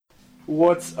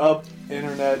What's up,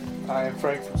 Internet? I am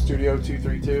Frank from Studio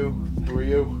 232. Who are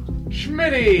you?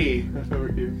 Schmitty! Who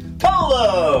are you?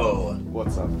 Polo!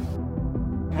 What's up?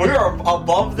 We're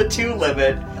above the 2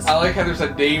 limit. I like how there's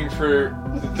a name for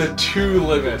the 2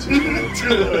 limit.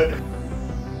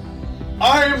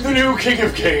 I am the new king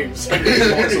of games. And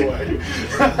he walks away.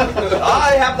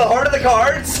 I have the heart of the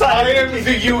cards. I am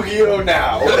the Yu-Gi-Oh!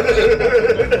 Now.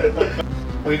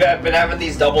 We've been having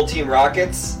these double team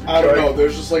rockets. I don't know.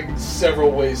 There's just like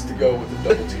several ways to go with the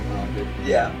double team rocket.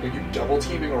 Yeah. Like you double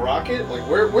teaming a rocket? Like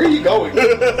where are you going?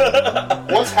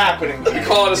 What's happening? We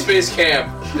call it a space camp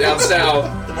down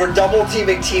south. We're double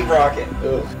teaming Team Rocket.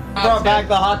 Ugh. Brought back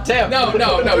the hot tip. No,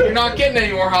 you're not getting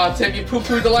any more hot tip. You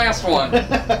poo-pooed the last one.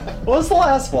 What was the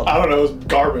last one? I don't know. It's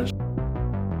garbage.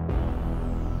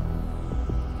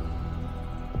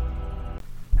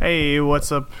 Hey,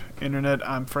 what's up, Internet?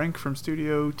 I'm Frank from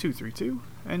Studio 232,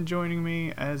 and joining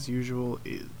me, as usual,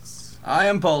 is... I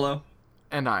am Polo.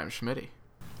 And I'm Schmitty.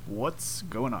 What's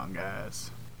going on,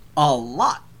 guys? A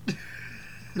lot.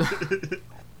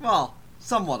 Well,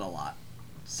 somewhat a lot.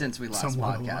 Since we last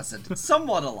podcasted.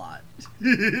 Somewhat a lot.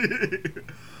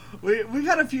 We've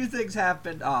had a few things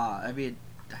happen. I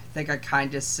think I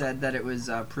kind of said that it was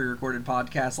a pre-recorded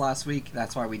podcast last week.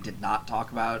 That's why we did not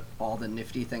talk about all the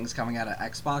nifty things coming out of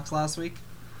Xbox last week.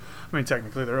 I mean,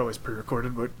 technically, they're always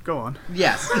pre-recorded, but go on.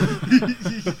 Yes.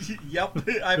 Yep.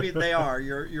 I mean, they are.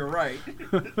 You're right.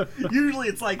 Usually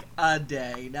it's like a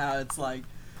day. Now it's like,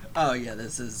 oh yeah,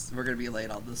 we're going to be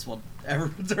late on this one.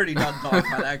 Everyone's already done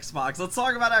talking about Xbox. Let's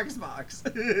talk about Xbox.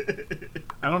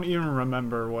 I don't even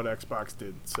remember what Xbox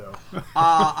did, so...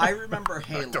 I remember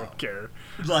Halo. I don't care.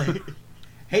 Like,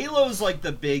 Halo's like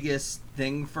the biggest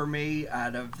thing for me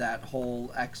out of that whole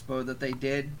expo that they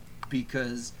did,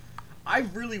 because I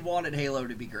really wanted Halo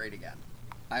to be great again.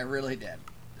 I really did.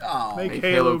 Oh, Make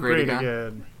Halo great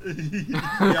again.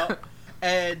 Yep.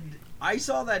 And I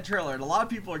saw that trailer, and a lot of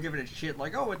people are giving it shit,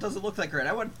 like, oh, it doesn't look that great.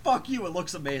 I went, fuck you, it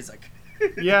looks amazing.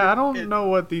 Yeah, I don't know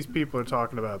what these people are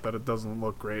talking about, that it doesn't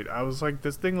look great. I was like,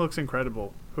 this thing looks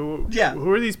incredible. Who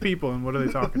are these people, and what are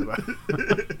they talking about?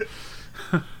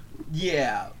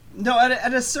 Yeah. No,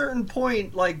 at a certain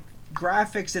point, like,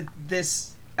 graphics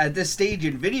at this stage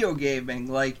in video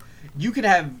gaming, like, you can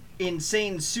have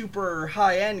insane, super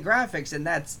high-end graphics, and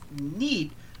that's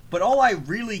neat, but all I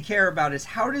really care about is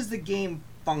how does the game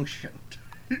function?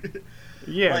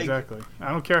 Yeah, like, exactly.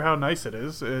 I don't care how nice it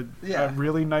is. A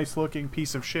really nice-looking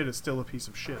piece of shit is still a piece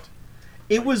of shit.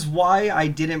 It was why I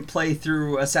didn't play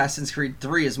through Assassin's Creed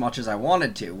 3 as much as I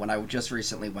wanted to when I just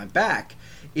recently went back,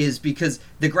 is because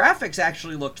the graphics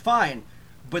actually looked fine,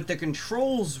 but the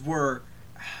controls were...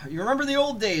 You remember the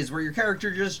old days where your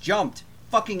character just jumped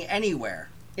fucking anywhere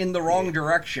in the wrong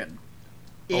direction?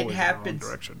 Always It happened. in the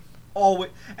wrong direction. Always,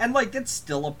 and like that's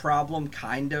still a problem,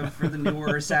 kind of, for the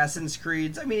newer Assassin's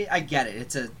Creeds. I mean, I get it.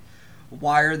 It's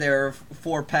why are there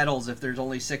 4 pedals if there's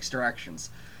only 6 directions,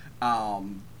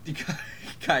 kind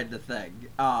of thing.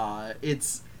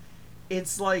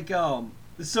 It's like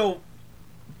so,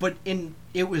 but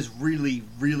it was really,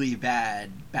 really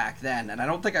bad back then, and I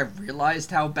don't think I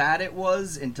realized how bad it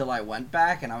was until I went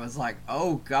back, and I was like,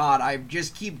 oh god, I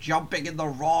just keep jumping in the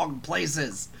wrong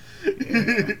places.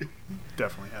 Yeah.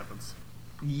 Definitely happens.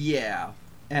 Yeah.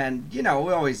 And, we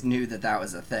always knew that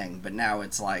was a thing, but now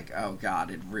it's like, oh god,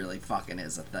 it really fucking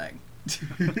is a thing.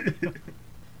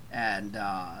 And,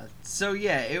 so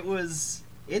yeah,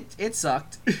 it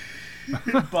sucked.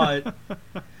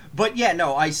 But yeah,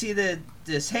 no, I see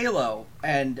this Halo,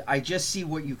 and I just see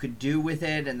what you could do with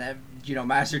it, and then,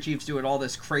 Master Chief's doing all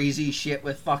this crazy shit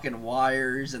with fucking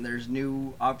wires, and there's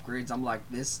new upgrades. I'm like,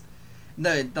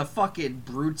 the fucking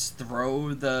brutes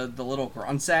throw the little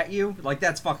grunts at you. Like,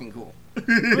 that's fucking cool. Let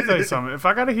me tell you something. If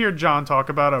I gotta hear John talk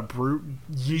about a brute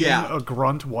yeeting a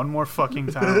grunt one more fucking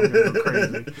time, I'm gonna go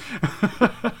crazy.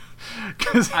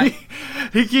 Because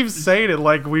he keeps saying it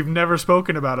like we've never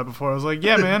spoken about it before. I was like,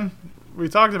 yeah, man, we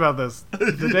talked about this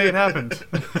the day it happened.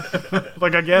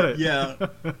 Like, I get it. Yeah.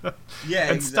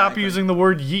 Yeah, and stop using the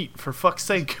word yeet, for fuck's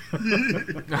sake.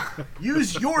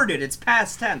 Use yorded, it's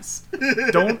past tense.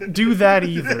 Don't do that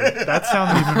either. That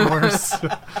sounds even worse.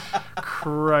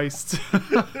 Christ.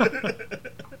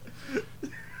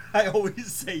 I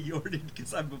always say yorded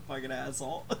because I'm a fucking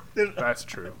asshole. That's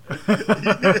true.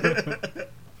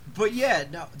 But yeah,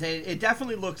 no, it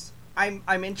definitely looks...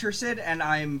 I'm interested, and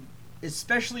I'm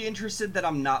especially interested that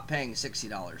I'm not paying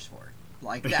 $60 for it.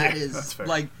 Like, that is,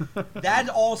 like, that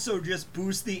also just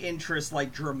boosts the interest,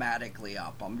 like, dramatically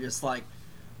up. I'm just like,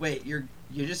 wait, you're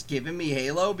just giving me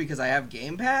Halo because I have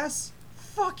Game Pass?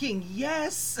 Fucking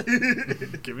yes!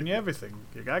 Giving you everything.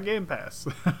 You got Game Pass.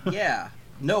 Yeah.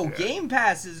 No, Yeah. Game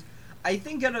Pass is. I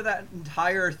think out of that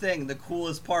entire thing, the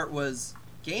coolest part was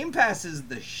Game Pass is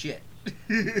the shit.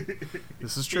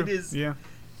 This is true. It is. Yeah.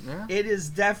 Yeah. It is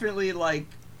definitely like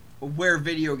where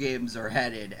video games are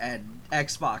headed, and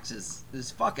Xbox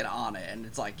is fucking on it. And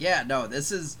it's like, yeah, no,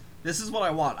 this is what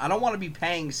I want. I don't want to be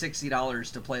paying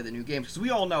 $60 to play the new games, because we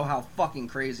all know how fucking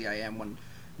crazy I am when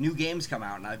new games come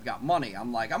out and I've got money.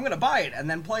 I'm like, I'm gonna buy it and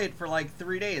then play it for like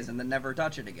 3 days and then never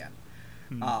touch it again.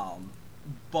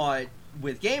 But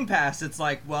with Game Pass, it's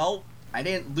like, well, I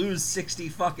didn't lose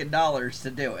 $60 fucking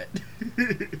to do it.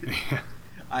 Yeah.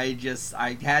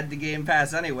 I had the Game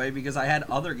Pass anyway because I had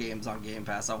other games on Game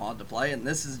Pass I wanted to play, and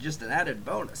this is just an added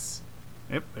bonus.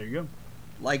 Yep, there you go.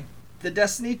 Like the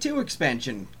Destiny 2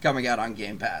 expansion coming out on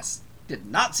Game Pass. Did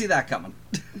not see that coming.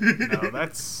 No,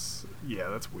 that's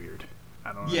weird.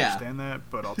 I don't Yeah. understand that,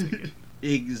 but I'll take it.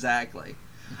 Exactly.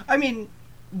 I mean,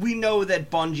 we know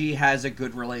that Bungie has a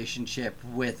good relationship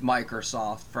with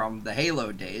Microsoft from the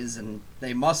Halo days, and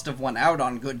they must have went out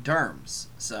on good terms.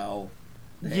 So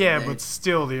But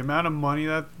still, the amount of money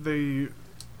that you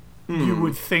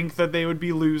would think that they would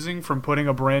be losing from putting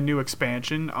a brand new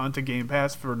expansion onto Game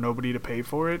Pass for nobody to pay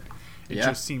for it, it Yeah.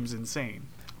 just seems insane.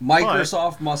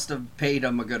 Microsoft must have paid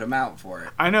them a good amount for it.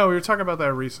 I know, we were talking about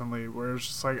that recently, where it's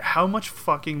just like, how much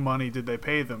fucking money did they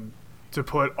pay them to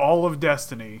put all of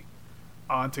Destiny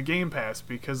onto Game Pass?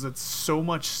 Because it's so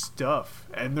much stuff,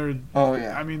 and they're, Oh,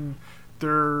 yeah. I mean,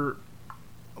 they're,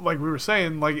 like we were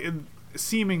saying, like,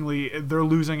 seemingly they're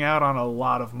losing out on a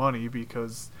lot of money,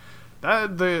 because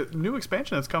the new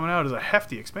expansion that's coming out is a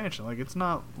hefty expansion. Like, it's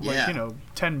not like, Yeah.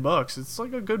 $10. It's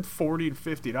like a good $40 to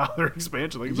 $50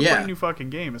 expansion. Like, it's a Yeah. brand new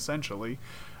fucking game, essentially.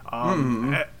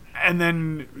 And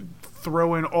then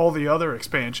throw in all the other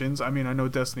expansions. I mean, I know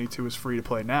Destiny 2 is free to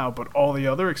play now, but all the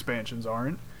other expansions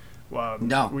aren't.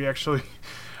 No.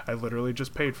 I literally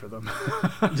just paid for them.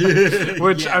 Which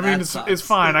Which, I mean, it's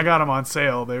fine. I got them on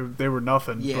sale. They were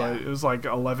nothing, Yeah. but it was like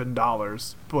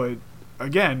 $11. But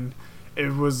again,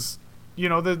 it was,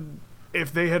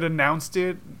 if they had announced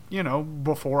it,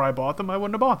 before I bought them, I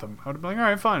wouldn't have bought them. I would have been like, all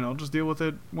right, fine, I'll just deal with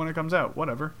it when it comes out.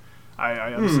 Whatever.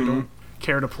 I honestly don't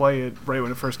care to play it right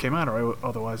when it first came out, or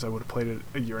otherwise I would have played it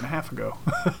a year and a half ago.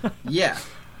 Yeah,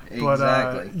 But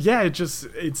exactly.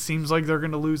 it seems like they're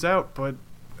going to lose out, but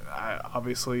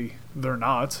obviously they're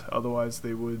not. Otherwise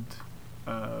they would.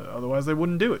 Otherwise they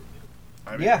wouldn't do it.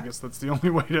 I mean, Yeah. I guess that's the only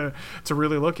way to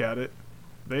really look at it.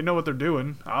 They know what they're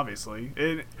doing, obviously.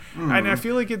 And I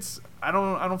feel like it's. I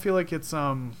don't feel like it's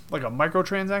like a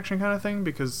microtransaction kind of thing,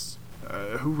 because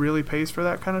who really pays for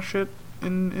that kind of shit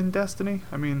in Destiny?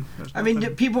 I mean,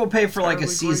 people pay for like a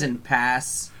terribly season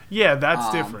pass. Yeah,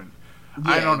 that's different.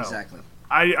 Yeah, I don't know. Exactly.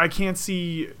 I can't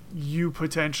see you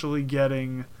potentially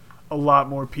getting a lot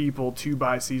more people to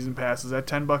buy season passes at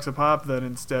 $10 a pop than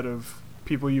instead of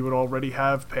people you would already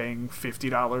have paying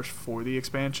 $50 for the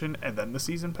expansion and then the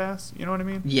season pass. You know what I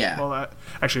mean? Yeah. Well,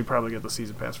 actually, probably get the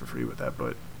season pass for free with that,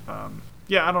 but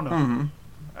yeah, I don't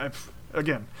know.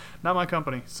 Again, not my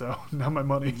company, so not my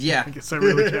money. Yeah. I guess I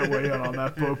really can't weigh in on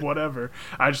that, but whatever.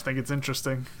 I just think it's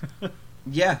interesting.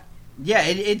 Yeah,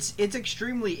 it's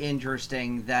extremely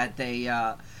interesting that they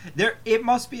it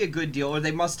must be a good deal, or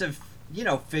they must have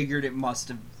figured it must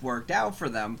have worked out for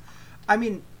them. I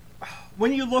mean,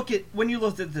 when you look at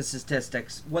the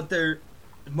statistics,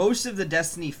 most of the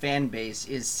Destiny fan base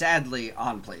is sadly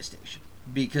on PlayStation,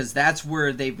 because that's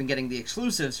where they've been getting the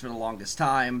exclusives for the longest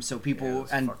time. So people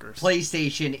those and fuckers.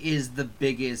 PlayStation is the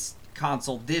biggest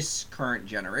console this current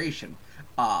generation,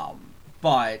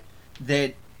 but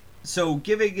that. So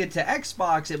giving it to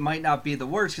Xbox, it might not be the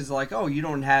worst, because like, oh, you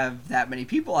don't have that many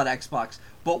people at Xbox.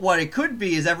 But what it could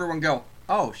be is everyone go,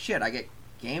 oh shit, I get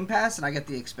Game Pass and I get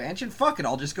the expansion. Fuck it,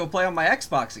 I'll just go play on my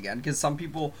Xbox again, because some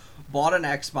people bought an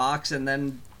Xbox and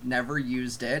then never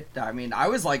used it. I mean, I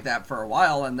was like that for a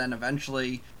while, and then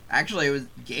eventually, actually, it was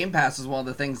Game Pass was one of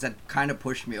the things that kind of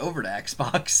pushed me over to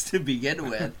Xbox to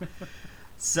begin with.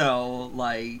 So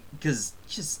like, because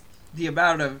just the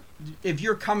amount of, if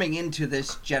you're coming into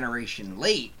this generation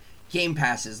late, Game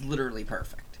Pass is literally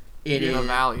perfect. It is a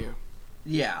value.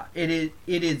 Yeah, it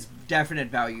is definite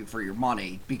value for your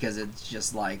money, because it's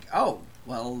just like, oh,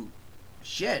 well,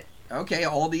 shit. Okay,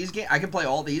 all these games, I can play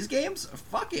all these games?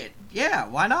 Fuck it. Yeah,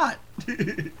 why not?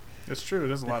 It's true.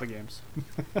 There's a lot of games.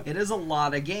 It is a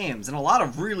lot of games, and a lot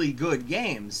of really good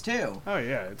games, too. Oh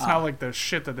yeah, it's not like the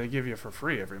shit that they give you for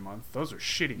free every month. Those are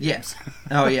shitty Yeah. games.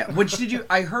 Oh yeah. Which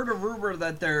I heard a rumor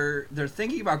that they're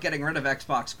thinking about getting rid of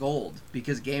Xbox Gold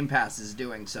because Game Pass is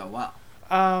doing so well.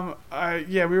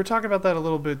 Yeah, we were talking about that a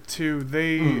little bit too.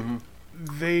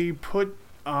 They put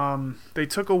they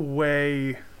took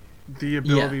away the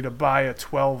ability to buy a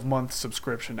 12-month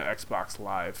subscription to Xbox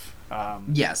Live.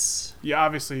 Yes. You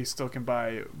obviously still can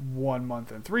buy 1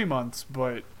 month and 3 months,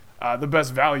 but the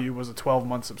best value was a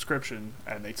 12-month subscription,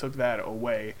 and they took that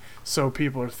away. So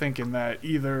people are thinking that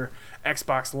either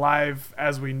Xbox Live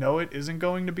as we know it isn't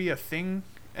going to be a thing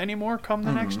anymore come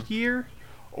the next year,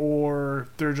 or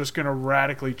they're just going to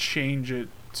radically change it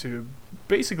to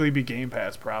basically be Game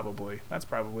Pass, probably. That's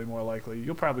probably more likely.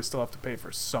 You'll probably still have to pay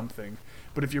for something.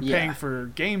 But if you're paying for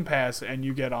Game Pass and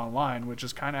you get online, which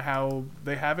is kind of how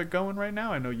they have it going right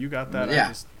now, I know you got that.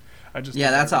 Yeah. I just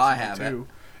that's how I have it.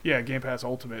 Yeah, Game Pass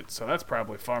Ultimate, so that's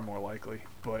probably far more likely.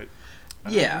 But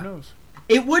who knows?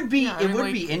 It would be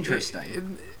be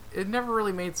interesting. It never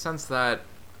really made sense that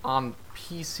on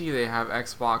PC they have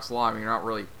Xbox Live and you're not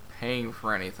really paying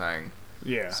for anything.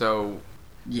 Yeah. So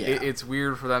Yeah. it's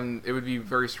weird for them. It would be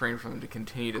very strange for them to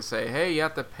continue to say, "Hey, you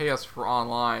have to pay us for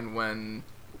online," when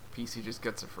PC just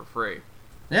gets it for free.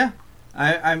 Yeah.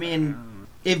 I mean,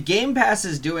 if Game Pass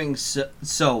is doing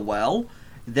so well,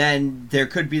 then there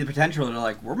could be the potential that they're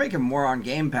like, we're making more on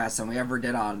Game Pass than we ever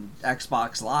did on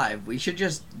Xbox Live. We should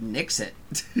just nix it.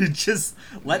 Just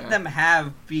let them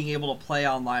have being able to play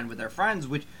online with their friends,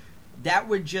 which that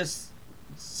would just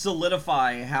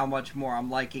solidify how much more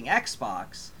I'm liking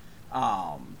Xbox.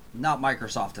 Not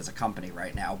Microsoft as a company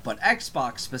right now, but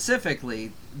Xbox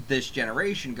specifically this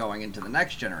generation going into the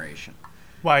next generation.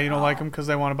 Why, you don't like them because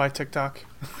they want to buy TikTok?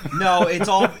 No, it's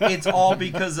all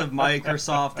because of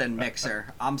Microsoft and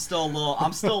Mixer. I'm still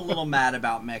a little mad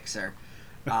about Mixer.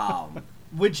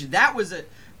 Which that was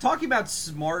talking about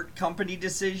smart company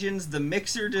decisions, the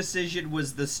Mixer decision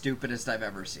was the stupidest I've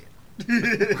ever seen.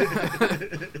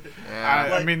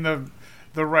 I mean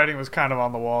the writing was kind of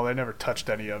on the wall. They never touched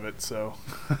any of it, so.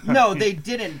 No, they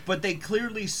didn't, but they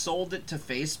clearly sold it to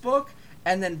Facebook,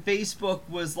 and then Facebook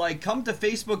was like, come to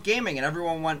Facebook Gaming, and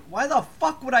everyone went, why the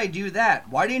fuck would I do that?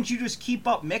 Why didn't you just keep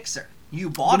up Mixer? You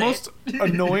bought the it. The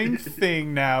most annoying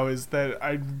thing now is that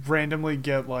I randomly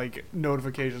get, like,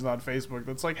 notifications on Facebook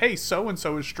that's like, hey,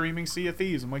 so-and-so is streaming Sea of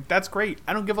Thieves. I'm like, that's great.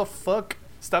 I don't give a fuck.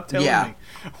 Stop telling me.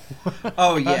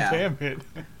 Oh, yeah. God damn it.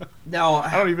 No,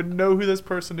 I don't even know who this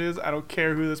person is. I don't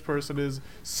care who this person is.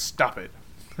 Stop it.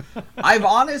 I've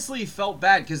honestly felt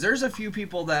bad because there's a few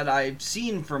people that I've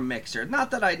seen from Mixer. Not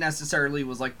that I necessarily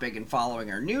was like big in following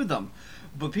or knew them,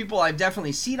 but people I've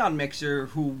definitely seen on Mixer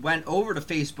who went over to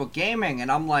Facebook Gaming,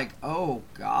 and I'm like, oh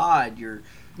God,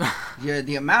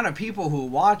 the amount of people who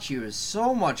watch you is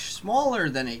so much smaller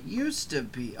than it used to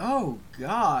be. Oh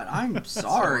God, I'm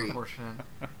sorry. So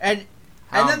unfortunate.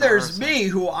 And then there's me,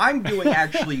 who I'm doing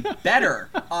actually better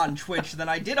on Twitch than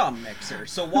I did on Mixer.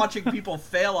 So watching people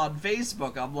fail on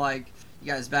Facebook, I'm like,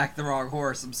 you guys backed the wrong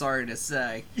horse, I'm sorry to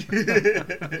say.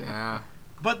 Yeah.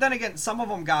 But then again, some of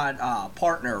them got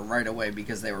partner right away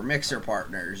because they were Mixer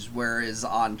partners, whereas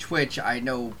on Twitch, I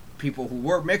know people who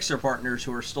were Mixer partners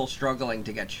who are still struggling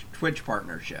to get Twitch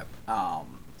partnership.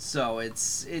 So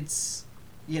it's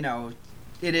you know,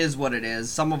 it is what it is.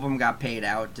 Some of them got paid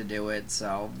out to do it,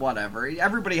 so whatever.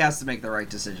 Everybody has to make the right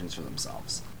decisions for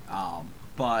themselves.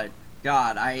 But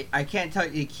God, I can't tell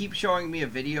you. Keep showing me a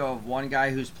video of one guy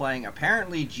who's playing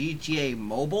apparently GTA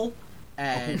Mobile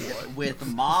and with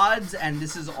mods, and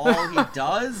this is all he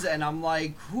does. And I'm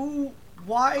like,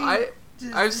 why?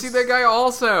 I've seen that guy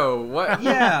also. What?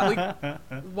 Yeah.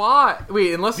 Like, why?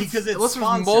 Wait, unless because there's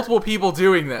sponsored. Multiple people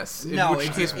doing this. No, in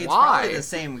which case, it's why? probably the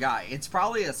same guy. It's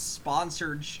probably a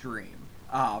sponsored stream.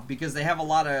 Because they have a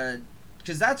lot of...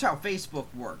 Because that's how Facebook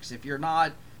works. If you're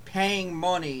not paying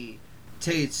money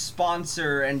to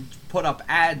sponsor and put up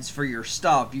ads for your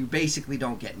stuff, you basically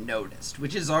don't get noticed.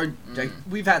 Which is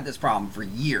we've had this problem for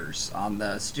years on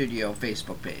the studio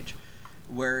Facebook page.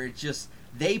 Where it's just...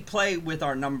 They play with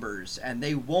our numbers, and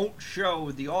they won't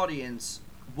show the audience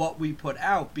what we put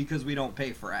out because we don't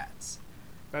pay for ads.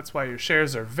 That's why your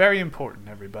shares are very important,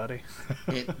 everybody.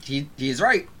 He's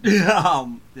right.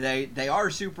 They are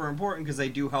super important because they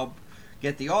do help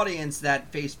get the audience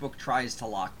that Facebook tries to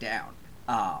lock down.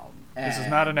 This is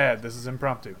not an ad. This is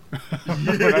impromptu.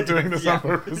 We're not doing this on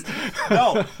purpose.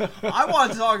 No, I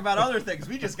wanted to talk about other things.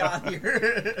 We just got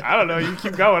here. I don't know. You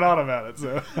keep going on about it.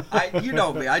 So you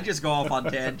know me. I just go off on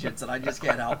tangents, and I just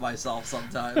can't help myself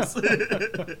sometimes.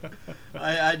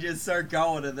 I just start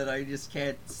going, and then I just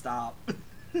can't stop.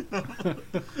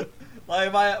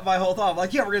 Like my whole thought, I'm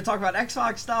like, yeah, we're gonna talk about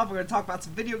Xbox stuff. We're gonna talk about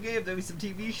some video games, maybe some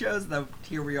TV shows. And then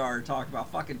here we are talking about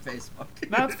fucking Facebook.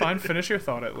 No, it's fine. Finish your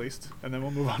thought at least, and then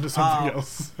we'll move on to something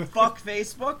else. Fuck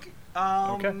Facebook.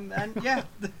 Okay. And yeah,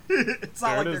 it's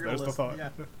not There like it they're is. gonna There's the listen. thought.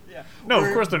 Yeah. No, of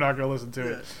We're- course they're not going to listen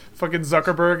to it. Fucking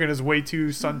Zuckerberg and his way too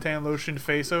suntan lotioned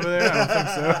face over there.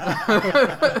 I don't think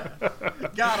so.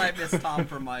 God, I miss Tom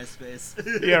from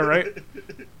MySpace. Yeah, right.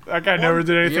 That guy never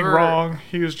did anything ever- wrong.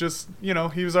 He was just, he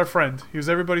was our friend. He was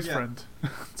everybody's Yeah. friend.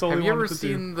 That's all Have we you wanted ever to do.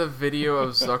 seen the video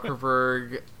of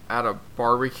Zuckerberg at a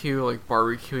barbecue, like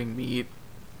barbecuing meat?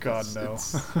 God, no.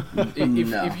 No.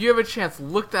 If you have a chance,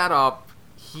 look that up.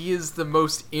 He is the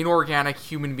most inorganic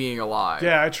human being alive.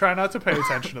 Yeah, I try not to pay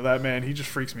attention to that man. He just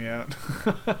freaks me out.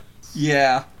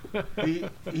 Yeah.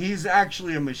 He's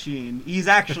actually a machine. He's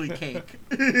actually cake.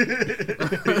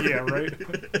 Yeah, right.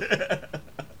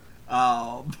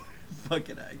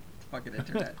 Fucking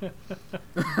internet.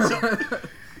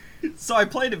 So I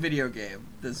played a video game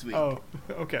this week. Oh,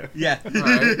 okay. Yeah.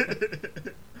 Right.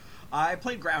 I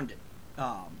played Grounded.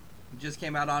 It just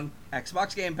came out on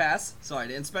Xbox Game Pass, so I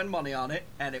didn't spend money on it,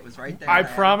 and it was right there. I had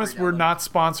it promise we're pre-downloaded. not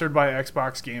sponsored by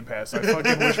Xbox Game Pass. I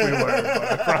fucking wish we were, but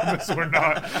I promise we're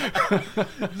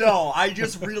not. No, I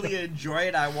just really enjoy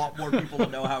it. I want more people to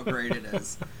know how great it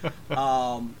is.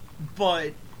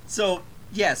 But so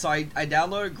yeah, so I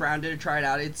downloaded Grounded to try it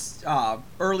out. It's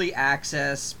early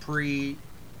access, pre-release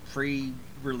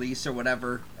or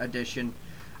whatever edition.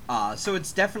 So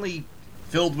it's definitely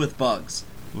filled with bugs.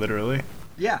 Literally.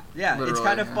 Yeah. It's Literally,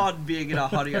 kind of yeah. fun being in a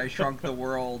Honey I Shrunk the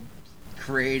World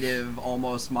creative,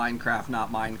 almost Minecraft,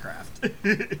 not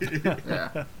Minecraft.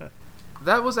 Yeah.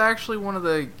 That was actually one of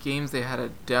the games they had a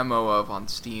demo of on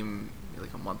Steam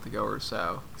like a month ago or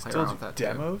so. Played Still around do with that too.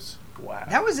 demos? Wow.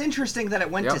 That was interesting that it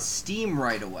went Yep. to Steam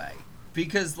right away.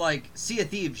 Because, like, Sea of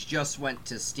Thieves just went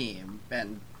to Steam,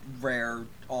 and Rare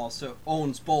also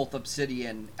owns both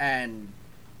Obsidian and...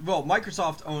 Well,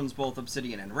 Microsoft owns both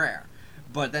Obsidian and Rare.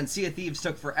 But then Sea of Thieves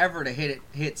took forever to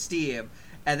hit Steam,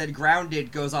 and then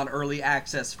Grounded goes on early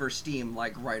access for Steam,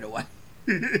 like, right away.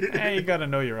 Hey, you gotta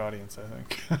know your audience, I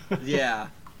think. Yeah.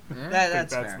 Yeah.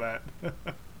 That's that's fair. that.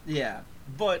 Yeah,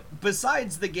 but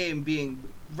besides the game being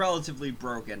relatively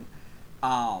broken,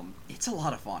 it's a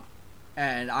lot of fun,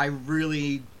 and I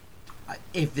really,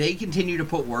 if they continue to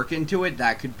put work into it,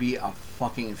 that could be a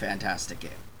fucking fantastic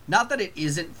game. Not that it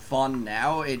isn't fun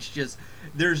now; it's just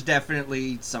there's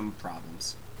definitely some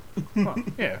problems. Well,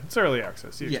 yeah, it's early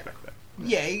access. You Yeah. expect that.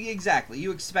 Yeah, exactly.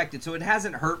 You expect it, so it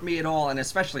hasn't hurt me at all, and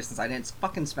especially since I didn't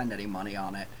fucking spend any money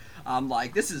on it. I'm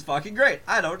like, this is fucking great.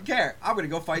 I don't care. I'm gonna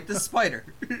go fight this spider.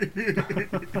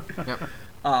 Yep.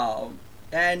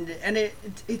 And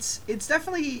it's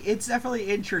definitely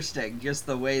interesting just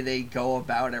the way they go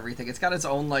about everything. It's got its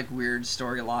own like weird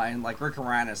storyline. Like Rick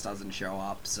Moranis doesn't show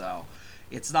up, so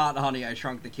it's not Honey I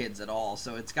Shrunk the Kids at all.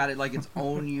 So it's got like its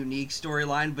own unique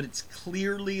storyline, but it's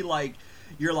clearly like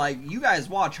you're like, you guys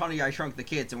watch Honey I Shrunk the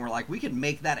Kids, and we're like, we could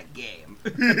make that a game.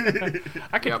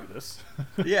 I can Yep. do this.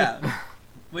 Yeah,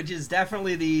 which is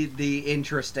definitely the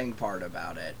interesting part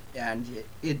about it, and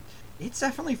it's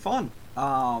definitely fun.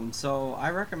 So I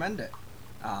recommend it,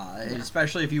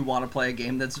 especially if you want to play a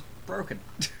game that's broken.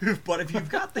 But if you've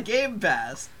got the Game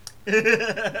Pass,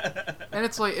 And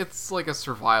it's like a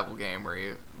survival game where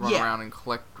you run Yeah. around and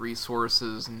collect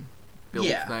resources and build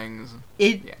Yeah. things.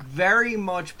 it Yeah. very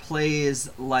much plays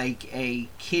like a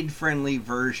kid-friendly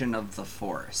version of The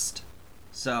Forest.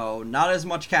 So not as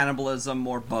much cannibalism,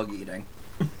 more bug eating.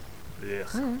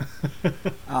 Yes.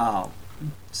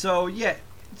 So yeah,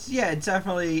 it's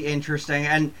definitely interesting,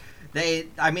 and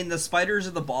the spiders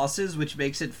are the bosses, which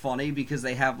makes it funny because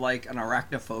they have like an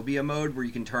arachnophobia mode where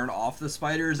you can turn off the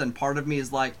spiders, and part of me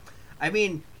is like,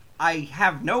 I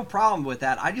have no problem with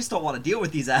that. I just don't want to deal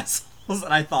with these assholes,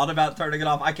 and I thought about turning it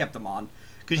off. I kept them on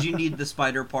because you need the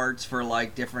spider parts for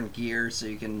like different gear so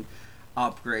you can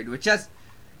upgrade, which has.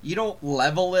 You don't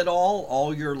level it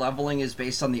all your leveling is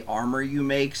based on the armor you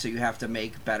make, so you have to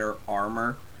make better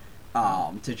armor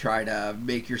to try to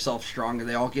make yourself stronger.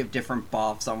 They all give different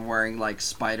buffs. I'm wearing like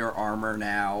spider armor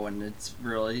now, and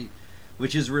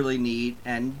which is really neat.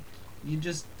 And you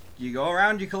go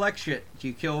around, you collect shit,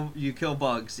 you kill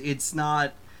bugs. There's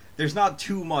not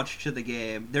too much to the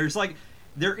game. There is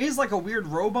like a weird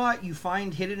robot you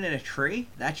find hidden in a tree.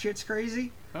 That shit's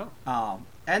crazy. Oh.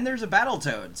 And there's a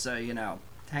Battletoad, so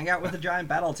hang out with a giant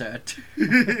Battletoad.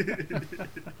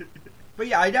 But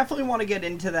yeah, I definitely want to get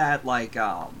into that like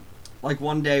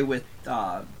one day with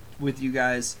you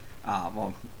guys.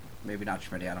 Well, maybe not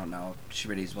Schmitty. I don't know if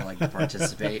Schmitty's willing to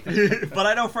participate, but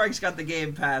I know Frank's got the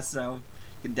Game Pass, so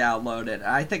you can download it.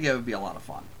 I think it would be a lot of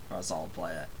fun for us all to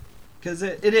play it. because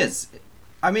it is.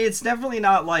 I mean, it's definitely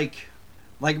not like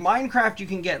Minecraft. You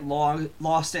can get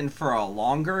lost in for a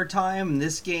longer time. In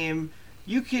this game,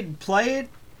 you could play it.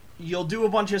 You'll do a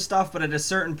bunch of stuff, but at a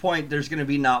certain point, there's going to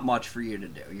be not much for you to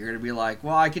do. You're going to be like,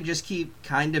 well, I could just keep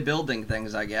kind of building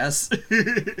things, I guess.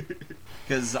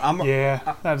 Because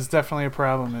that is definitely a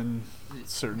problem in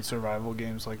certain survival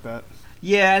games like that.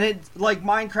 Yeah, and it like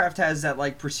Minecraft has that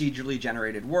like procedurally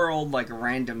generated world, like a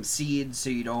random seed,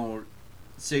 so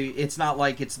it's not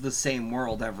like it's the same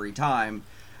world every time.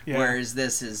 Yeah. Whereas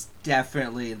this is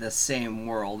definitely the same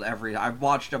world every time. I've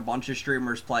watched a bunch of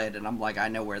streamers play it, and I'm like, I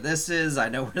know where this is, I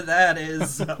know where that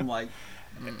is. I'm like,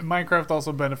 Minecraft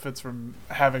also benefits from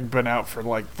having been out for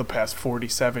like the past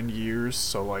 47 years,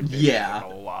 so like they add a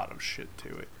lot of shit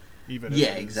to it. Even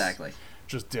if exactly.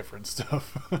 Just different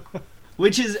stuff.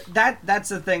 Which is that's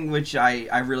the thing which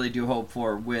I really do hope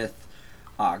for with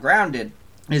Grounded,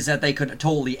 is that they could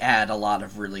totally add a lot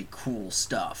of really cool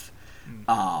stuff.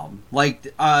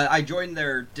 I joined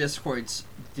their Discord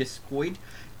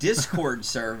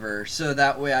server, so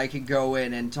that way I could go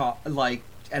in and talk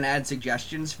and add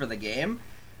suggestions for the game.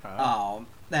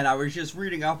 And I was just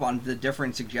reading up on the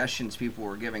different suggestions people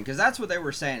were giving, because that's what they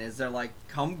were saying, is they're like,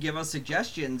 come give us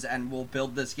suggestions and we'll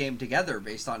build this game together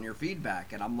based on your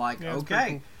feedback. And I'm like, okay.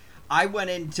 Cool. I went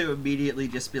in to immediately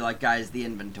just be like, guys, the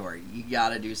inventory. You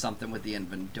gotta do something with the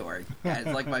inventory. And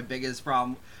it's like my biggest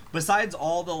problem. Besides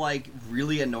all the like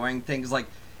really annoying things, like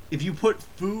if you put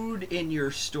food in your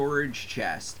storage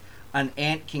chest, an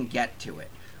ant can get to it.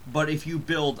 But if you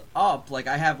build up, like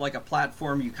I have like a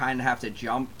platform you kind of have to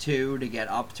jump to get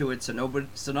up to it, so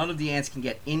none of the ants can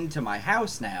get into my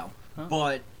house now. Huh?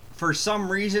 But for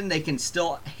some reason, they can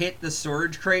still hit the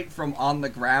storage crate from on the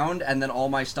ground, and then all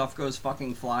my stuff goes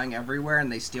fucking flying everywhere,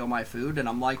 and they steal my food, and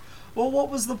I'm like, well, what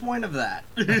was the point of that?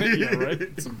 Yeah,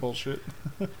 right? Some bullshit.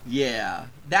 Yeah.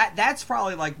 That's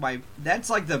probably that's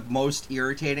the most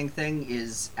irritating thing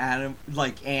is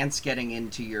ants getting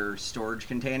into your storage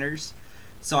containers.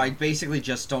 So I basically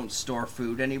just don't store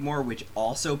food anymore, which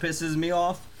also pisses me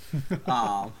off.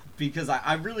 Because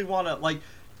I really want to,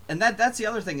 and that's the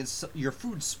other thing, is your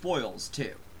food spoils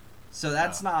too. So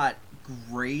that's not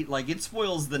great. Like, it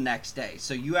spoils the next day.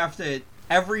 So you have to,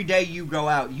 every day you go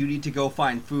out, you need to go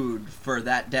find food for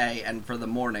that day and for the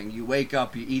morning. You wake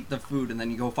up, you eat the food, and then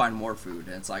you go find more food.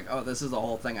 And it's like, oh, this is the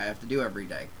whole thing I have to do every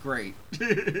day. Great. I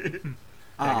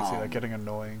can see that getting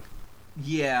annoying.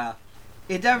 Yeah.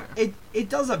 It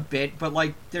does a bit, but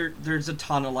there's a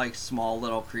ton of small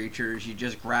little creatures. You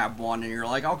just grab one and you're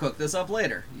like, I'll cook this up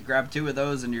later. You grab two of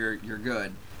those and you're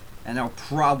good, and they'll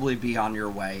probably be on your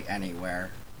way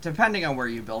anywhere, depending on where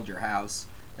you build your house.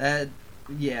 That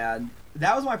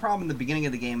was my problem in the beginning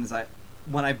of the game. Is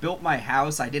when I built my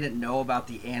house, I didn't know about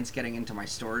the ants getting into my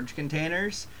storage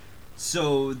containers,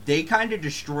 so they kind of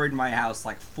destroyed my house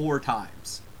 4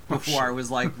 times before I was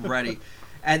ready.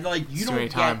 And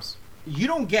you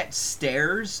don't get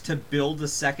stairs to build a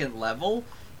second level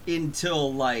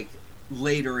until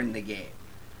later in the game.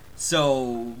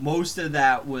 So most of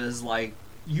that was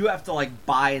you have to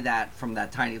buy that from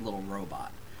that tiny little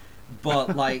robot.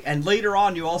 But and later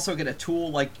on you also get a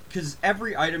tool because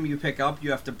every item you pick up you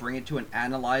have to bring it to an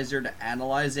analyzer to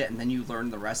analyze it, and then you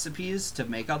learn the recipes to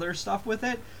make other stuff with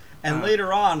it. And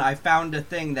later on I found a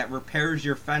thing that repairs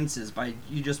your fences by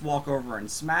you just walk over and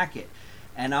smack it.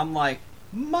 And I'm like,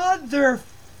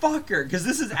 motherfucker, because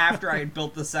this is after I had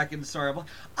built the second story. I'm like,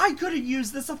 I could have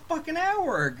used this a fucking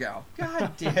hour ago.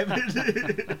 God damn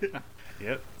it.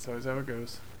 Yep, that's always how it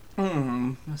goes.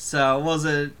 Mm-hmm. So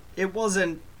it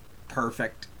wasn't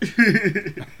perfect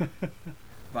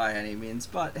by any means,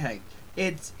 but hey,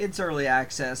 it's early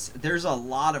access. There's a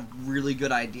lot of really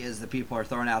good ideas that people are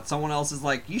throwing out. Someone else is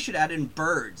like, you should add in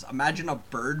birds. Imagine a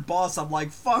bird boss. I'm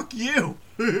like, fuck you.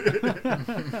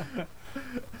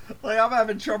 I'm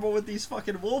having trouble with these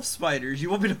fucking wolf spiders. You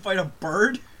want me to fight a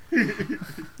bird?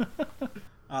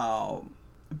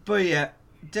 But yeah,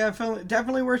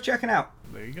 definitely worth checking out.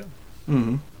 There you go.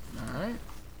 Mm-hmm. All right.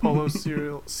 Polo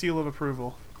seal of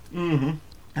approval. Mm-hmm.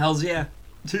 Hells yeah.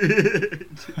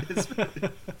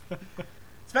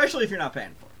 Especially if you're not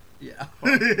paying for it. Yeah.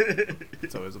 Well,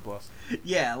 it's always a plus.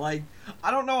 Yeah,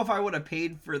 I don't know if I would have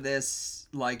paid for this.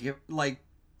 I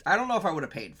don't know if I would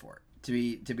have paid for it. To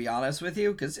be honest with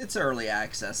you, because it's early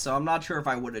access, so I'm not sure if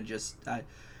I would have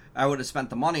I would have spent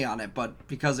the money on it, but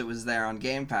because it was there on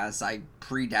Game Pass, I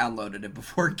pre-downloaded it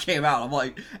before it came out. I'm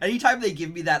like, anytime they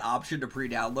give me that option to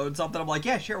pre-download something, I'm like,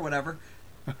 yeah, sure, whatever.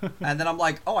 And then I'm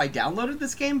like, oh, I downloaded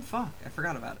this game? Fuck, I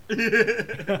forgot about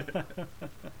it.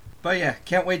 But yeah,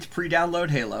 can't wait to pre-download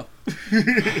Halo.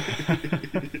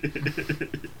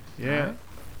 Yeah.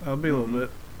 That'll be a little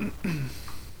bit.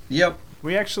 Yep.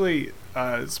 We actually,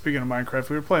 speaking of Minecraft,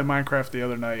 we were playing Minecraft the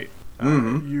other night.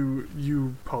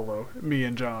 You, Polo, me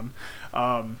and John. We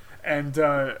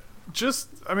were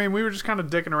just kind of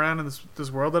dicking around in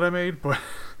this world that I made, but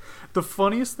the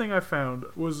funniest thing I found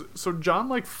was, so John,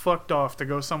 like, fucked off to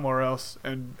go somewhere else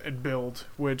and build,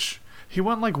 which he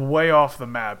went, like, way off the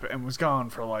map and was gone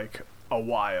for, like, a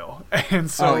while.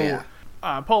 And so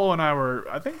Polo and I were,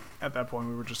 I think at that point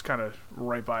we were just kind of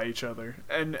right by each other.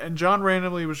 And John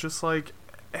randomly was just like,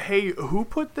 hey, who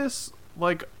put this,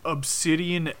 like,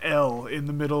 obsidian L in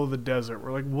the middle of the desert?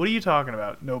 We're like, what are you talking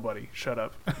about? Nobody. Shut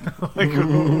up. Like,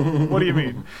 what do you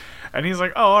mean? And he's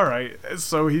like, oh, all right.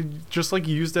 So he just, like,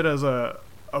 used it as a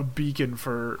beacon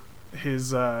for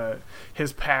his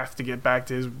path to get back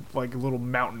to his, like, little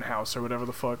mountain house or whatever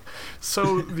the fuck.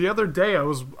 So the other day I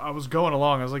was going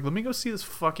along. I was like, let me go see this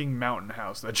fucking mountain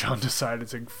house that John decided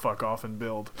to fuck off and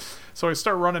build. So I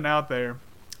start running out there,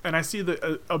 and I see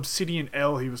the obsidian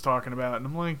L he was talking about, and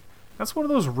I'm like, that's one of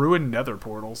those ruined nether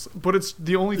portals. But it's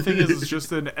the only thing is it's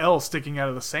just an L sticking out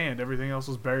of the sand. Everything else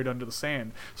was buried under the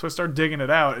sand. So I start digging it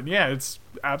out, and yeah, it's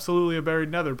absolutely a buried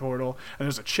nether portal. And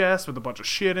there's a chest with a bunch of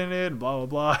shit in it, and blah, blah,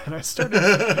 blah. And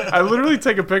I literally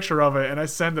take a picture of it, and I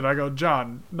send it. I go,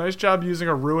 John, nice job using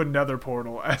a ruined nether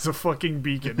portal as a fucking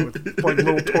beacon with, like,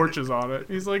 little torches on it.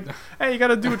 He's like, hey, you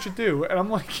gotta do what you do. And I'm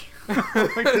like,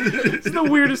 it's the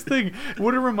weirdest thing.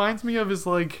 What it reminds me of is,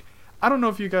 like, I don't know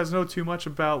if you guys know too much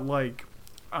about, like,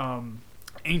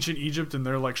 ancient Egypt and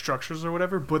their, like, structures or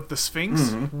whatever, but the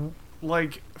Sphinx,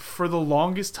 like, for the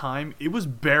longest time, it was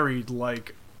buried,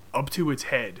 like, up to its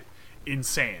head in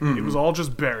sand. It was all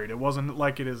just buried. It wasn't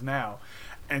like it is now.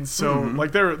 And so,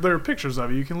 like, there are pictures of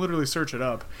it. You can literally search it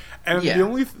up. And the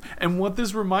only and what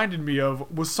this reminded me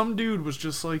of was some dude was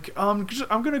just like, I'm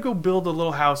gonna go build a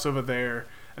little house over there.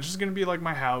 It's just gonna be like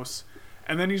my house.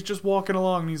 And then he's just walking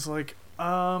along, and he's like,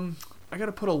 I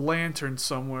gotta put a lantern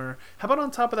somewhere. How about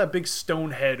on top of that big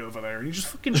stone head over there? And he just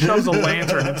fucking shoves a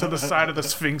lantern into the side of the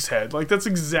Sphinx head. Like, that's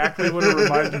exactly what it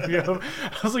reminded me of.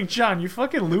 I was like, John, you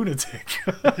fucking lunatic.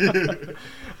 I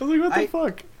was like, what the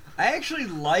fuck? I actually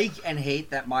like and hate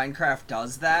that Minecraft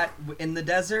does that in the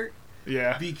desert.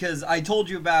 Yeah. Because I told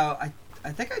you about,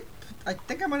 I think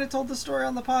I might have told the story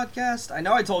on the podcast. I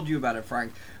know I told you about it,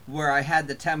 Frank, where I had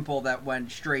the temple that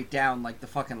went straight down like the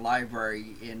fucking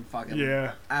library in fucking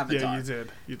Avatar. Yeah,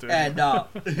 you did. And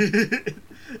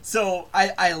so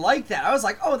I like that. I was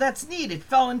like, oh, that's neat. It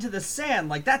fell into the sand.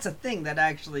 Like, that's a thing that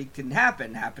actually can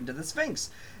happen to the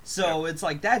Sphinx. So it's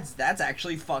like, that's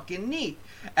actually fucking neat.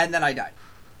 And then I died.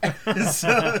 But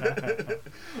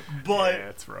yeah,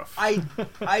 it's rough.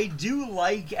 I do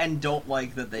like and don't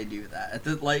like that they do that.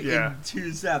 In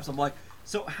two steps, I'm like,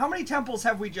 so how many temples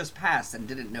have we just passed and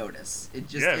didn't notice? It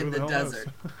just in the desert.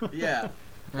 Yeah.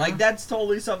 Like, that's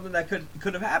totally something that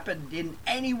could have happened in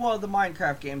any one of the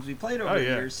Minecraft games we played over the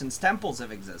years since temples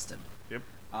have existed. Yep.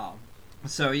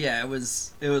 So yeah, it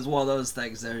was one of those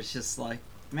things that was just like,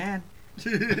 man,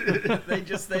 they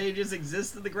just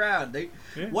exist in the ground.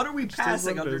 What are we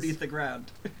passing underneath the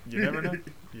ground? You never know.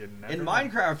 In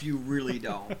Minecraft, you really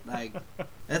don't. Like,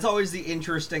 that's always the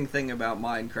interesting thing about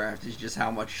Minecraft is just how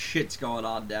much shit's going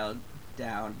on down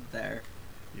there.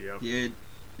 Yep.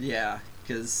 Yeah,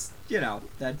 because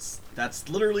that's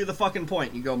literally the fucking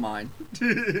point. You go mine.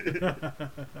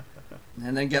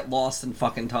 And then get lost in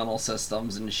fucking tunnel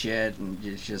systems and shit, and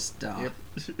it's just Yep.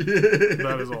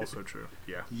 That is also true.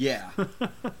 Yeah.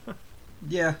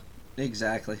 Yeah,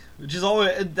 exactly. Which is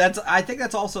always I think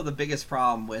that's also the biggest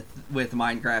problem with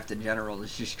Minecraft in general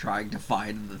is just trying to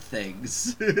find the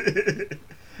things.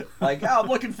 Like, I'm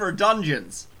looking for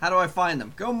dungeons. How do I find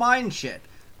them? Go mine shit.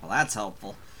 Well, that's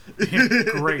helpful.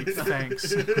 Great,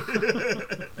 thanks. Yep.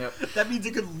 That means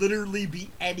it could literally be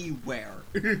anywhere.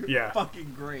 Yeah.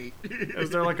 Fucking great. Is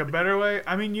there, like, a better way?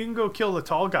 I mean, you can go kill the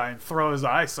tall guy and throw his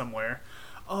eye somewhere.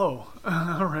 Oh,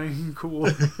 alright, cool.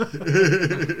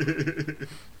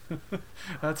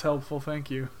 That's helpful,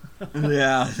 thank you.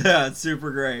 Yeah, it's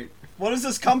super great. What is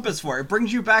this compass for? It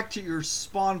brings you back to your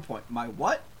spawn point. My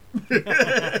what?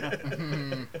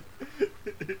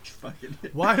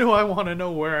 Why do I want to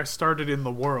know where I started in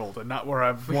the world and not where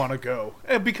I want to go?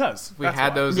 Because if we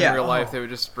had those in real life, they would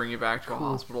just bring you back to a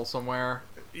hospital somewhere.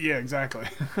 Yeah, exactly.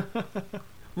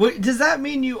 Wait, does that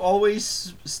mean you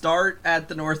always start at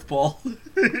the North Pole?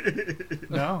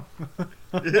 No.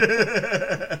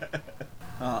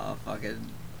 Oh, fucking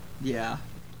yeah,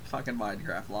 fucking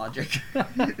Minecraft logic.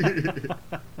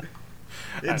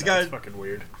 It's fucking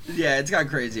weird. Yeah, it's got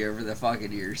crazy over the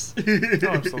fucking years. Oh,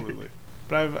 absolutely.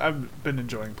 but I've been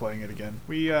enjoying playing it again.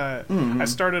 I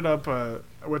started up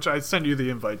which I sent you the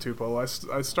invite to, Paul.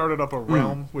 I started up a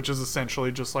Realm, which is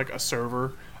essentially just like a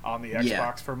server on the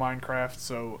Xbox for Minecraft.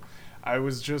 So I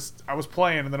was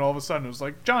playing, and then all of a sudden it was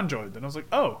like John joined, and I was like,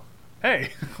 oh,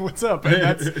 hey, what's up?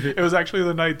 And it was actually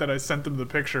the night that I sent him the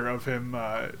picture of him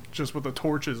just with the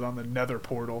torches on the Nether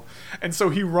portal. And so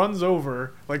he runs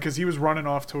over, like, because he was running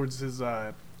off towards his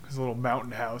little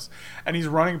mountain house, and he's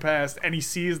running past, and he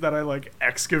sees that I like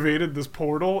excavated this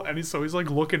portal, and he's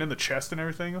like looking in the chest and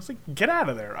everything. I was like, get out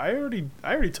of there! I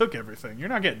already took everything. You're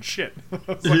not getting shit.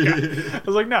 I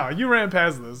was like, no, you ran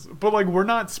past this, but like we're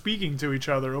not speaking to each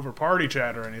other over party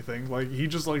chat or anything. Like he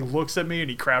just like looks at me and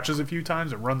he crouches a few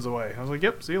times and runs away. I was like,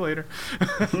 yep, see you later.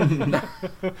 And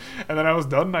then I was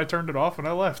done and I turned it off and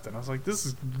I left, and I was like, this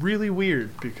is really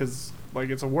weird because like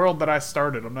it's a world that I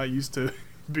started. I'm not used to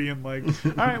being like,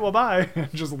 all right, well, bye,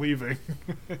 and just leaving.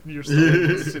 You're still able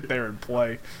to sit there and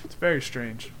play. It's very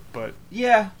strange, but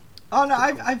yeah. Oh no,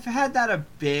 I've had that a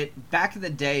bit. Back in the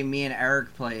day, me and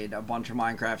Eric played a bunch of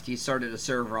Minecraft. He started a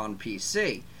server on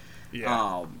PC.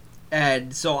 yeah.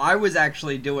 And so I was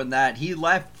actually doing that. He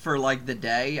left for like the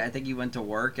day. I think he went to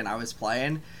work, and I was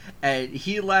playing. And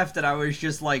he left, and I was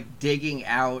just like digging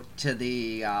out to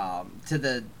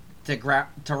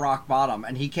rock bottom,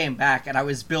 and he came back, and I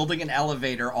was building an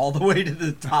elevator all the way to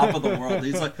the top of the world.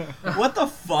 He's like, what the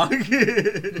fuck?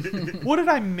 What did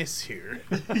I miss here?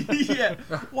 Yeah,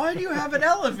 why do you have an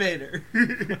elevator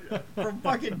from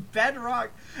fucking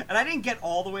bedrock? And I didn't get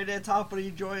all the way to the top,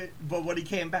 but when he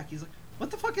came back, he's like, what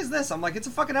the fuck is this? I'm like, it's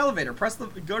a fucking elevator.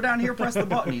 Go down here, press the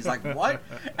button. He's like, what?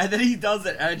 And then he does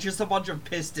it, and it's just a bunch of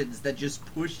pistons that just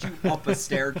push you up a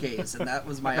staircase, and that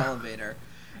was my elevator.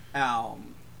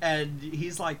 And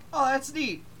he's like, oh, that's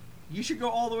neat. You should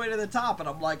go all the way to the top. And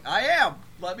I'm like, I am.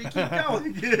 Let me keep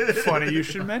going. Funny you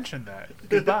should mention that.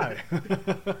 Goodbye.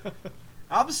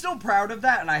 I'm still proud of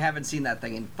that, and I haven't seen that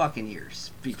thing in fucking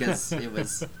years. Because it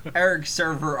was Eric's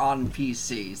server on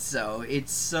PC. So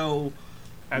it's so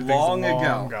That long thing's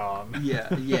ago. gone.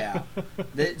 Yeah.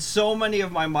 So many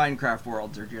of my Minecraft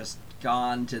worlds are just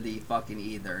gone to the fucking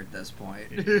ether at this point.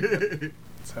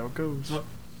 That's how it goes.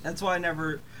 That's why I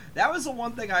never... That was the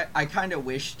one thing I kind of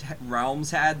wished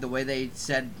Realms had, the way they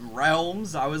said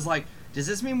Realms. I was like, does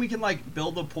this mean we can, like,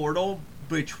 build a portal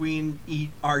between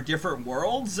our different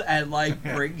worlds and, like,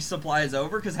 bring supplies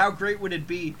over? Because how great would it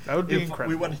be, That would be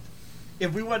incredible.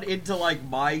 If we went into, like,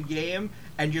 my game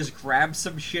and just grabbed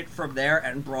some shit from there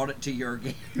and brought it to your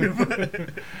game?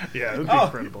 Yeah, it would be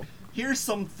incredible. Here's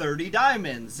some 30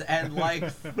 diamonds and, like,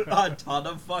 a ton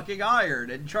of fucking iron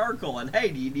and charcoal. And, hey,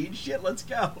 do you need shit? Let's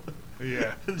go.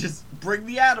 Yeah. Just bring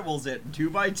the animals in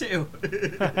 2 by 2.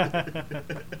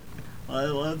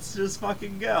 Let's just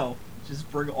fucking go.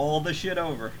 Just bring all the shit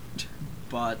over.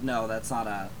 But no, that's not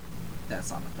a thing.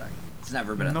 It's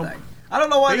never been a thing. I don't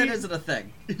know why that isn't a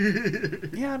thing.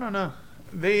 Yeah, I don't know.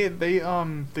 They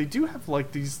do have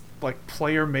like these like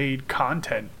player made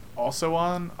content also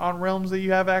on Realms that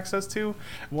you have access to.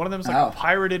 One of them is like a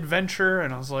pirate adventure,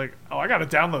 and I was like, oh, I gotta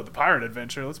download the pirate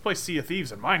adventure. Let's play Sea of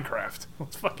Thieves and Minecraft.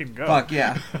 Let's fucking go. Fuck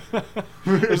yeah.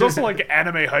 There's also like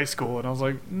Anime High School, and I was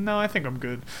like, no, I think I'm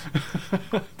good.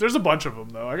 There's a bunch of them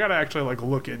though. I gotta actually like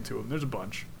look into them. There's a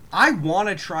bunch. I want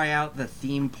to try out the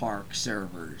theme park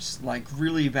servers, like,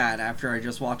 really bad after I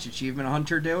just watched Achievement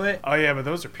Hunter do it. Oh yeah, but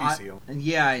those are PC.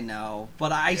 Yeah, I know.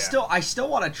 But I still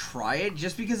want to try it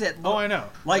just because it I know.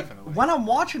 Like, definitely. when I'm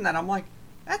watching that, I'm like,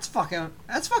 that's fucking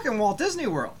Walt Disney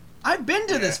World. I've been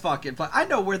to this fucking place. I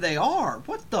know where they are.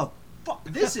 What the fuck?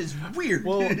 This is weird.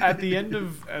 Well, at the end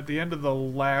of the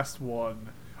last one,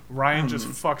 Ryan just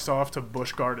fucks off to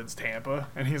Busch Gardens, Tampa,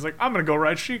 and he's like, I'm gonna go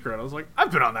ride She-Ra. I was like, I've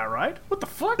been on that ride. What the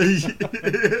fuck?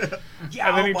 Yeah,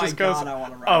 and then he my just goes, God, I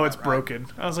wanna ride oh, that it's ride. broken.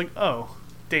 I was like, oh,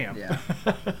 damn. Yeah.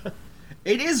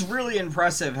 It is really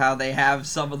impressive how they have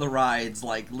some of the rides,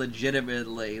 like,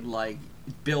 legitimately, like,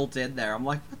 built in there. I'm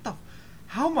like, what the...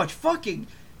 How much fucking...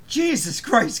 Jesus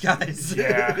Christ, guys.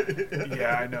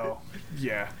 Yeah, I know.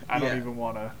 Yeah, I don't even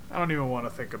want to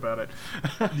think about it.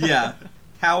 Yeah.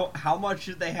 How much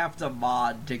did they have to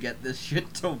mod to get this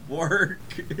shit to work?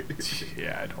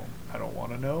 Yeah, I don't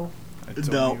want to know. I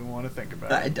don't even want to think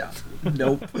about I it. don't.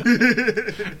 Nope.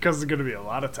 Because it's going to be a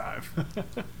lot of time.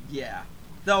 Yeah.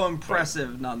 Though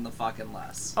impressive none the fucking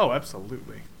less. Oh,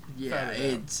 absolutely.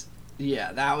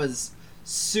 Yeah, that was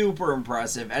super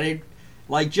impressive. And it,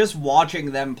 like, just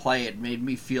watching them play it made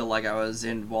me feel like I was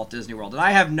in Walt Disney World. And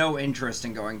I have no interest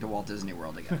in going to Walt Disney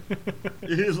World again.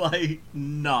 Like,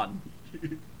 none.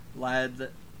 Lad,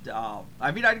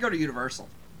 I mean, I'd go to Universal.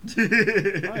 Oh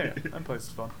yeah, that place is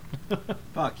fun.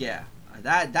 Fuck yeah.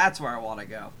 That's where I want to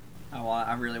go.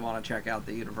 I really want to check out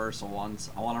the Universal ones.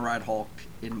 I want to ride Hulk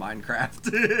in Minecraft.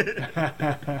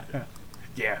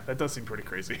 Yeah, that does seem pretty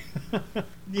crazy.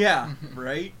 Yeah,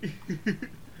 right?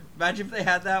 Imagine if they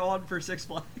had that one for Six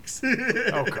Flags.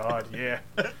 Oh god, yeah.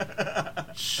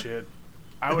 Shit.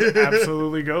 I would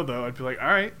absolutely go though. I'd be like, all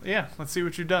right, yeah, let's see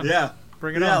what you've done. Yeah.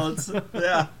 Bring it on.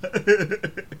 Yeah.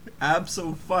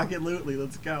 Absolutely,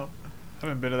 let's go. I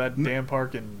haven't been to that damn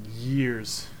park in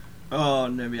years. Oh,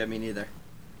 no, yeah, me neither.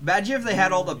 Imagine if they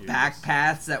had all the Years. back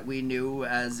paths that we knew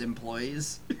as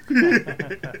employees.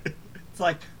 It's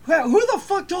like, well, who the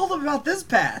fuck told them about this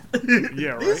path? Yeah,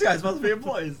 right. These guys must be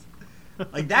employees.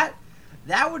 Like that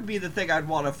would be the thing I'd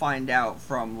want to find out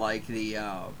from like the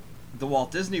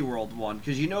Walt Disney World one,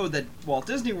 because you know that Walt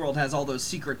Disney World has all those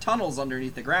secret tunnels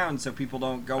underneath the ground so people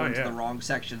don't go into the wrong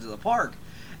sections of the park.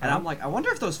 And I'm like, I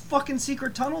wonder if those fucking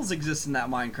secret tunnels exist in that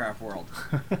Minecraft world.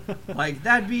 Like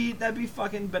that'd be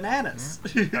fucking bananas.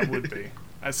 That would be.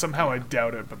 Somehow I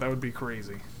doubt it, but that would be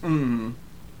crazy. Mm-hmm.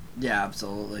 Yeah,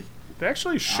 absolutely. They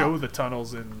actually show the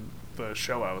tunnels in the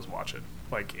show I was watching.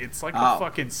 Like, it's like a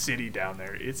fucking city down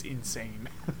there. It's insane.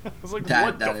 I was like,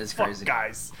 what that the is fuck, crazy.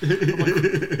 guys? I'm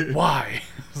like, why?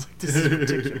 I was like, this is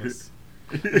ridiculous.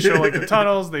 They show, like, the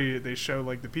tunnels. They show,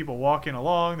 like, the people walking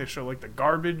along. They show, like, the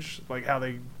garbage, like, how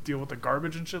they deal with the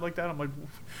garbage and shit like that. I'm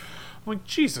like,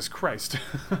 Jesus Christ.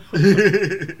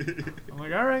 I'm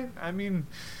like, all right. I mean,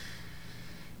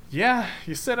 yeah,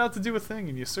 you set out to do a thing,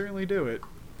 and you certainly do it.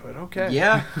 But okay.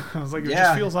 Yeah. I was like, it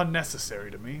just feels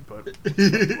unnecessary to me, but what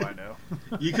do I know?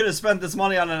 You could have spent this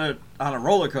money on a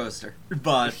roller coaster,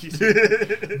 but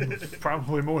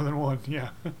Probably more than one, yeah.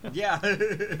 yeah.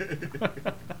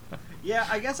 Yeah,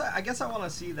 I guess I want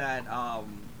to see that.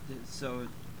 So,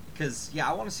 because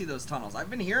I want to see those tunnels.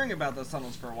 I've been hearing about those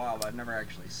tunnels for a while, but I've never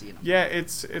actually seen them. Yeah,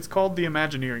 it's called The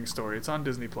Imagineering Story. It's on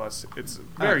Disney Plus. It's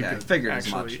very good. Figured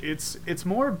as actually. much. It's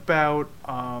more about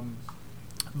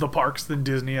the parks than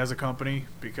Disney as a company,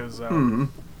 because like,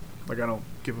 I don't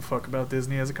give a fuck about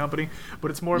Disney as a company, but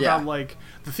it's more about like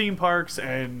the theme parks,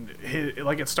 and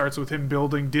like it starts with him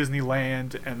building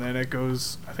Disneyland, and then it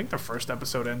goes, I think the first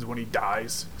episode ends when he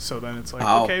dies, so then it's like,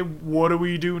 okay, what do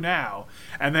we do now?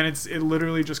 And then it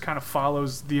literally just kind of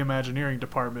follows the Imagineering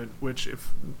department, which,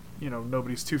 if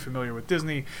nobody's too familiar with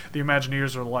Disney, the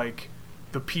Imagineers are like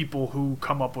the people who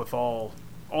come up with all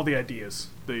the ideas,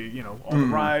 all the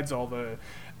rides, all the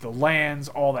lands,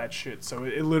 all that shit. So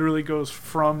it literally goes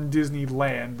from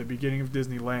Disneyland, the beginning of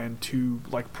Disneyland, to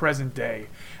like present day,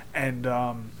 and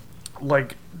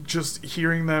like just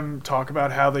hearing them talk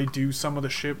about how they do some of the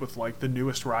shit with like the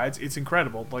newest rides, it's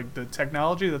incredible. Like the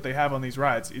technology that they have on these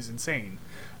rides is insane.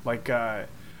 Like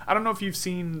I don't know if you've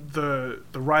seen the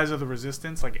Rise of the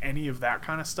Resistance, like any of that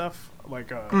kind of stuff,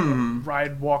 like a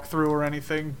ride walkthrough or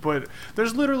anything, but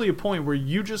there's literally a point where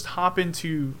you just hop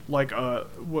into like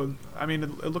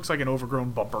it looks like an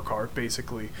overgrown bumper car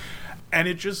basically, and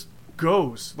it just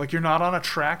goes. Like, you're not on a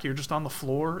track, you're just on the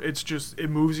floor. It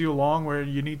moves you along where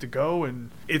you need to go,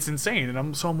 and it's insane. And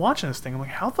I'm watching this thing, I'm like,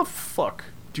 how the fuck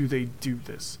do they do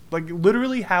this? Like,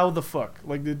 literally, how the fuck?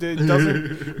 Like, it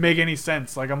doesn't make any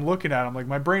sense. Like, I'm looking at it, I'm like,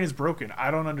 my brain is broken.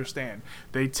 I don't understand.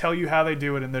 They tell you how they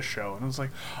do it in this show, and I was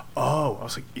like, oh. I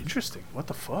was like, interesting. What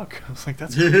the fuck? I was like,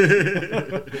 that's like,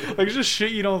 it's just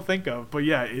shit you don't think of. But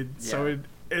yeah, so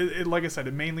it like I said,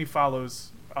 it mainly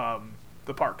follows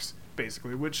the parks,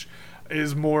 basically, which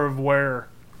is more of where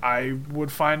I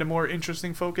would find a more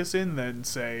interesting focus in than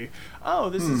say, oh,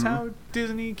 this is how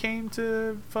Disney came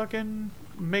to fucking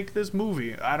make this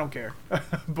movie. I don't care.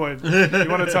 But you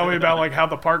want to tell me about like how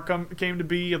the park came to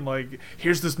be, and like,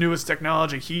 here's this newest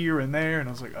technology here and there, and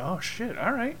I was like, oh shit,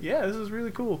 all right, yeah, this is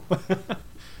really cool.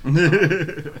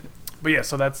 But yeah,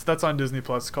 so that's on Disney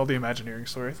Plus. It's called The Imagineering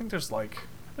Story. I think there's like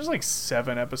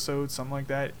 7 episodes, something like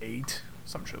that, 8,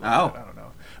 some shit like that. I don't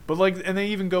know. But like, and they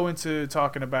even go into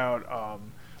talking about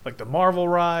like the Marvel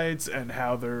rides and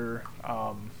how they're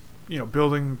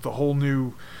building the whole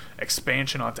new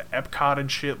expansion onto Epcot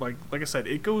and shit. Like I said,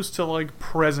 it goes to like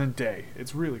present day.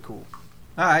 It's really cool.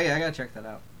 I gotta check that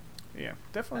out. Yeah,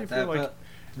 definitely feel like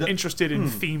interested in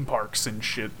theme parks and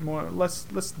shit. Less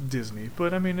Disney,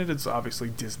 but I mean, it is obviously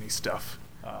Disney stuff.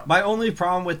 My only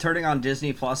problem with turning on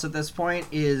Disney Plus at this point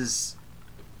is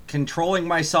controlling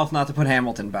myself not to put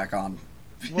Hamilton back on.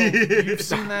 Well, you've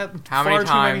seen that How far many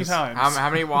times? too many times. How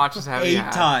many watches have you 8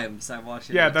 had? times I watched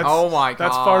it. Yeah, 8 that's Oh my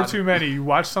that's far God. too many. You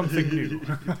watch something new.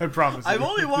 I promise. I've you.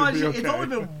 only You'll watched be It's okay. only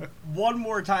been one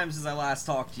more time since I last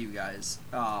talked to you guys.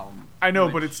 I know,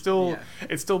 which- but it's still yeah.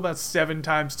 it's still about 7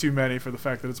 times too many for the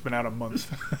fact that it's been out a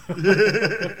month.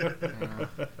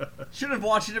 Should have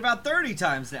watched it about 30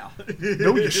 times now.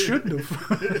 No, you shouldn't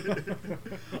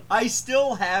have.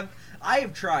 I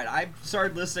have tried. I've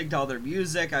started listening to other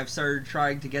music. I've started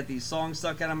trying to get these songs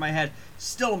stuck out of my head.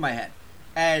 Still in my head.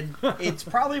 And it's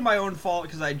probably my own fault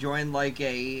because I joined like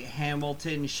a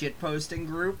Hamilton shitposting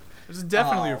group. It's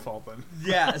definitely Oh. your fault then.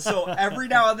 Yeah, so every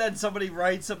now and then somebody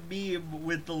writes a meme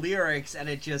with the lyrics and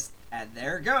it just, and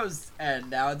there it goes. And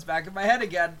now it's back in my head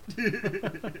again.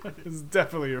 It's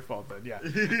definitely your fault then. Yeah,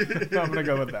 I'm gonna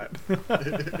go with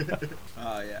that.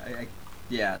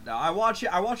 Yeah. No, I watch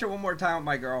it one more time with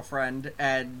my girlfriend,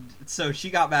 and so she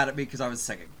got mad at me because I was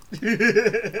singing.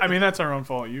 I mean, that's our own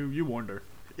fault. You warned her.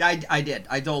 Yeah, I did.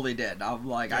 I totally did. I'm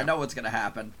like, I Yeah. know what's gonna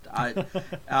happen.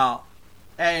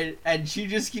 And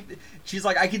she's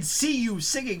like, I can see you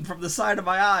singing from the side of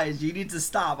my eyes. You need to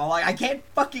stop. I'm like, I can't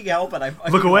fucking help it. I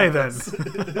fucking Look away love then.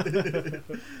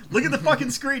 this. Look at the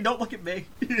fucking screen. Don't look at me.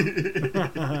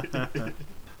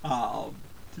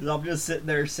 I'm just sitting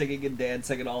there singing and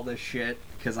dancing and all this shit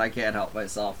because I can't help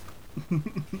myself.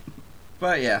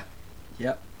 But yeah,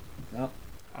 yep. Well,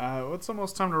 It's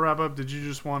almost time to wrap up. Did you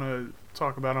just want to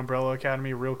talk about Umbrella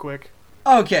Academy real quick?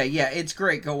 okay, yeah, it's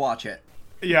great. Go watch it.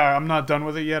 Yeah, I'm not done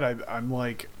with it yet. I'm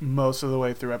like most of the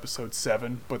way through episode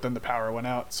 7, but then the power went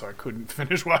out, so I couldn't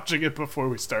finish watching it before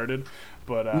we started.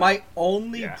 But My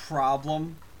only yeah.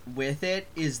 problem with it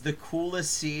is the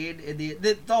coolest scene in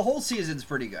the whole season's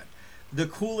pretty good. The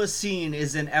coolest scene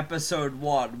is in episode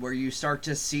 1 where you start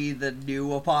to see the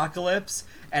new apocalypse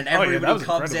and Oh, yeah, that everybody was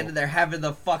comes in incredible. and they're having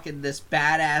the fucking this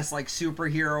badass like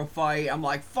superhero fight. I'm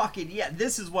like, fucking yeah,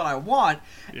 this is what I want.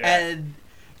 Yeah. And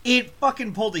it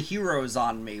fucking pulled the heroes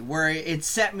on me where it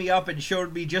set me up and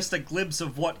showed me just a glimpse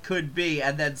of what could be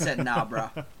and then said, nah,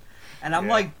 bruh. And I'm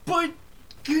Yeah. like, but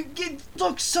it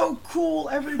looks so cool.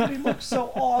 Everybody looks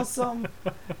so awesome.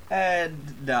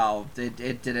 And no, it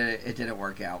didn't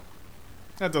work out.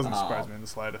 that doesn't surprise me in the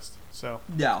slightest. So,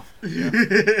 No.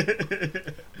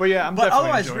 but yeah, I'm But definitely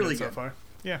otherwise, enjoying really it so good. far.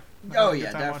 Yeah. I Oh had a yeah,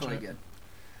 good time definitely watching it.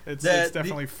 good. It's The-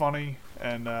 definitely funny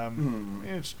and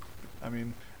it's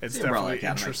The Umbrella definitely Academy.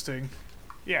 interesting.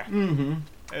 Yeah.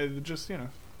 Mm-hmm. Just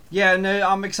Yeah, no,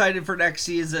 I'm excited for next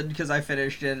season because I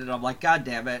finished it and I'm like, God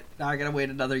damn it, now I gotta wait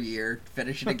another year to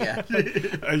finish it again.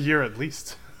 a year at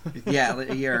least. Yeah,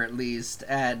 a year at least.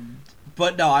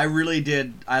 But no, I really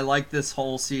did. I like this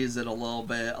whole season a little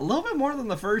bit more than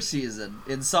the first season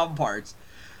in some parts.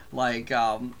 Like,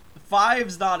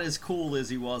 Five's not as cool as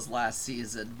he was last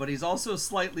season, but he's also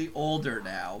slightly older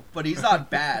now. But he's not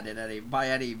bad by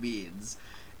any means.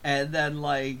 And then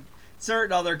like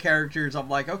certain other characters, I'm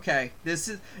like, okay, this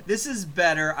is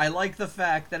better. I like the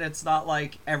fact that it's not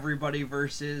like everybody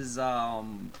versus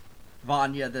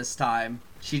Vanya this time.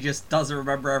 She just doesn't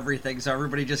remember everything, so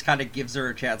everybody just kind of gives her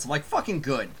a chance. I'm like, fucking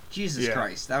good. Jesus Yeah.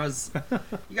 Christ. That was...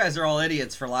 You guys are all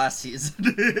idiots for last season.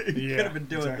 You Yeah, could have been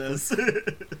doing exactly. this.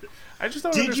 I just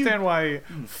don't Did you- understand why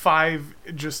Five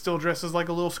just still dresses like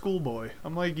a little schoolboy.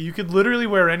 I'm like, you could literally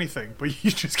wear anything, but you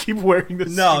just keep wearing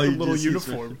this No, stupid he little just-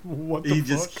 uniform. What He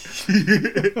the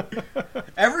fuck? just...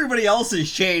 Everybody else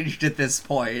has changed at this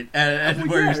point and Well,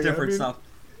 wears yeah, different I mean, stuff.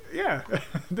 Yeah.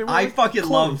 They wear, I like, fucking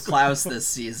love clothes. Klaus this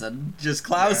season. Just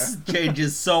Klaus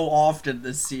changes so often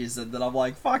this season that I'm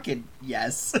like, fucking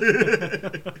yes.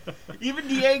 Even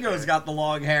Diego's got the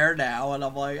long hair now, and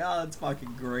I'm like, oh, that's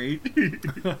fucking great.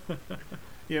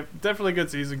 Yeah, definitely a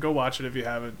good season. Go watch it if you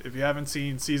haven't. If you haven't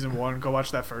seen season 1, go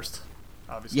watch that first.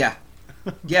 Obviously. Yeah.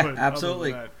 Yeah, But other than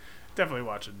absolutely. that, definitely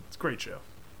watch it. It's a great show.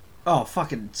 Oh,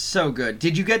 fucking so good.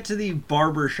 Did you get to the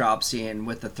barbershop scene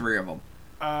with the three of them?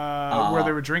 Where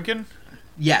they were drinking?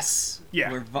 Yes.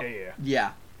 Yeah. Where Yeah.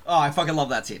 Yeah. Oh, I fucking love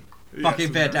that scene. Yes, Fucking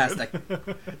it's very fantastic.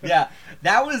 good. Yeah,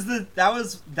 that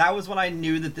was when I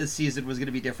knew that this season was going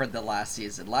to be different than last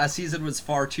season. Last season was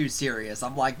far too serious.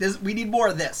 I'm like, we need more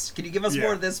of this. Can you give us Yeah.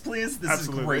 more of this, please? This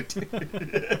Absolutely. is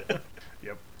great.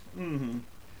 Yep. Mm-hmm.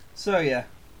 So yeah.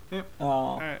 Yep. Oh.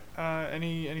 All right.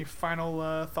 Any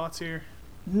final thoughts here?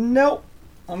 Nope.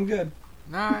 I'm good.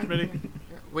 Nah, Ready?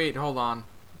 wait, hold on.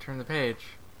 Turn the page.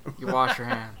 You wash your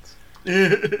hands.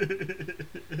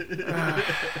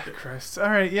 Christ. All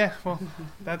right. Yeah. Well,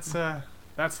 that's the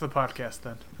podcast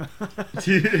then.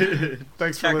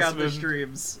 Thanks for Check listening. out the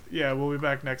streams. Yeah, we'll be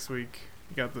back next week.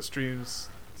 You got the streams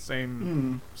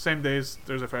same days,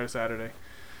 Thursday, Friday, Saturday,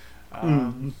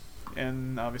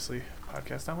 and obviously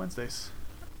podcast on Wednesdays.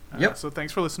 Yep. So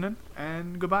thanks for listening,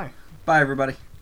 and goodbye. Bye, everybody.